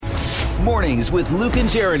Mornings with Luke and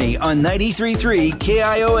Jeremy on 93.3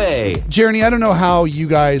 KIOA. Jeremy, I don't know how you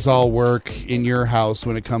guys all work in your house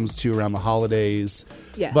when it comes to around the holidays.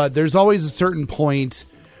 Yes. But there's always a certain point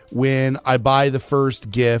when I buy the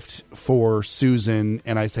first gift for Susan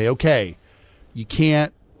and I say, okay, you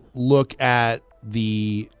can't look at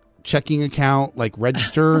the checking account, like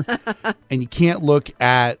register, and you can't look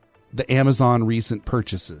at the Amazon recent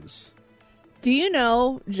purchases. Do you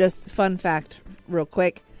know, just fun fact real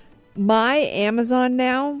quick, my Amazon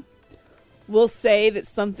now will say that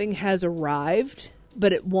something has arrived,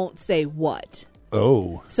 but it won't say what.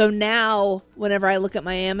 Oh. So now, whenever I look at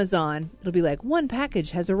my Amazon, it'll be like, one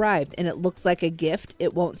package has arrived, and it looks like a gift.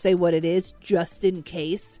 It won't say what it is, just in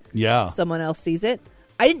case someone else sees it.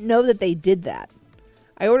 I didn't know that they did that.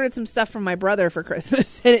 I ordered some stuff from my brother for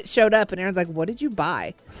Christmas, and it showed up, and Aaron's like, what did you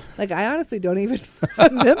buy? Like, I honestly don't even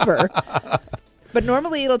remember. But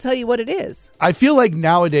normally it'll tell you what it is. I feel like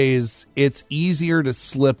nowadays it's easier to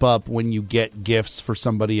slip up when you get gifts for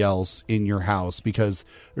somebody else in your house because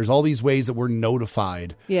there's all these ways that we're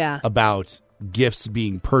notified about gifts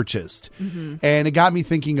being purchased. Mm-hmm. And it got me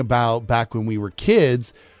thinking about back when we were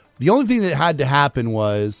kids, the only thing that had to happen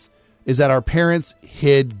is that our parents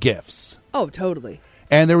hid gifts. Oh, totally.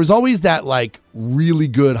 And there was always that like really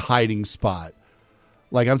good hiding spot.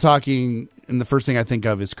 Like I'm talking, and the first thing I think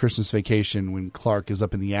of is Christmas Vacation when Clark is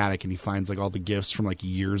up in the attic and he finds like all the gifts from like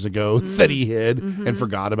years ago that he hid and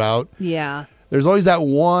forgot about. Yeah. There's always that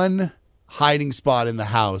one hiding spot in the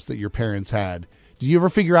house that your parents had. Did you ever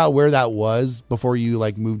figure out where that was before you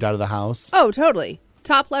like moved out of the house? Oh, totally.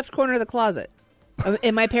 Top left corner of the closet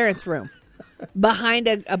in my parents' room. Behind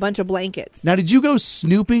a bunch of blankets. Now, did you go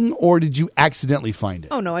snooping or did you accidentally find it?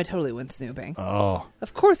 Oh, no, I totally went snooping. Oh.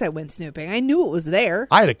 Of course I went snooping. I knew it was there.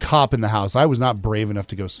 I had a cop in the house. I was not brave enough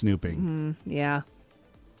to go snooping. Yeah.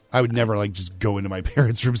 I would never like just go into my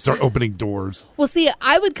parents' room and start opening doors. Well, see,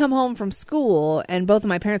 I would come home from school and both of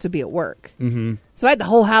my parents would be at work. Mm-hmm. So I had the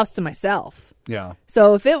whole house to myself. Yeah.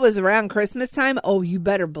 So if it was around Christmas time, oh, you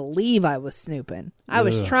better believe I was snooping. I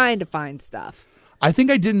was trying to find stuff. I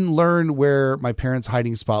think I didn't learn where my parents'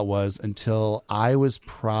 hiding spot was until I was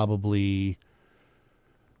probably,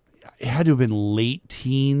 it had to have been late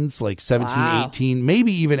teens, like 17, 18,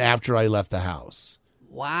 maybe even after I left the house.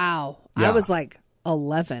 Wow. Yeah. I was like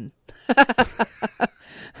 11. I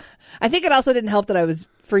think it also didn't help that I was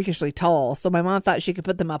freakishly tall. So my mom thought she could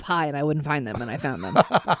put them up high and I wouldn't find them, and I found them.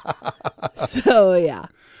 So, yeah.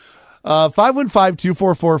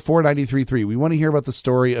 515-244-4933. We want to hear about the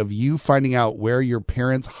story of you finding out where your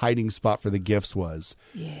parents' hiding spot for the gifts was.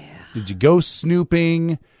 Yeah. Did you go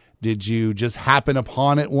snooping? Did you just happen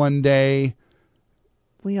upon it one day?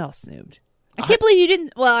 We all snooped. I can't believe you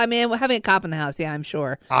didn't. Well, I mean, having a cop in the house, yeah, I'm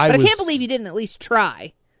sure. I can't believe you didn't at least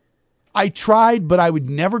try. I tried, but I would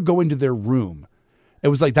never go into their room. It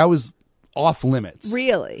was like that was off limits.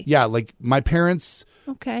 Really? Yeah, like my parents'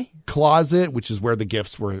 closet, which is where the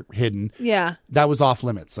gifts were hidden. Yeah. That was off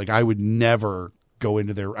limits. Like I would never go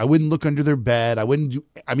into I wouldn't look under their bed.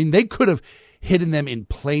 They could have hidden them in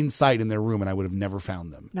plain sight in their room and I would have never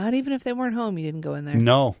found them. Not even if they weren't home, you didn't go in there?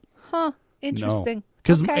 No. Huh. Interesting.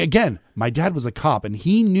 Because again, my dad was a cop and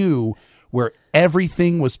he knew where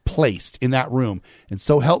everything was placed in that room. And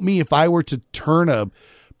so help me, if I were to turn a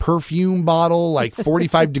perfume bottle like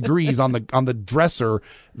 45 degrees on the dresser,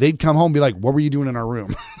 they'd come home and be like, what were you doing in our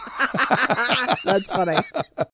room? That's funny.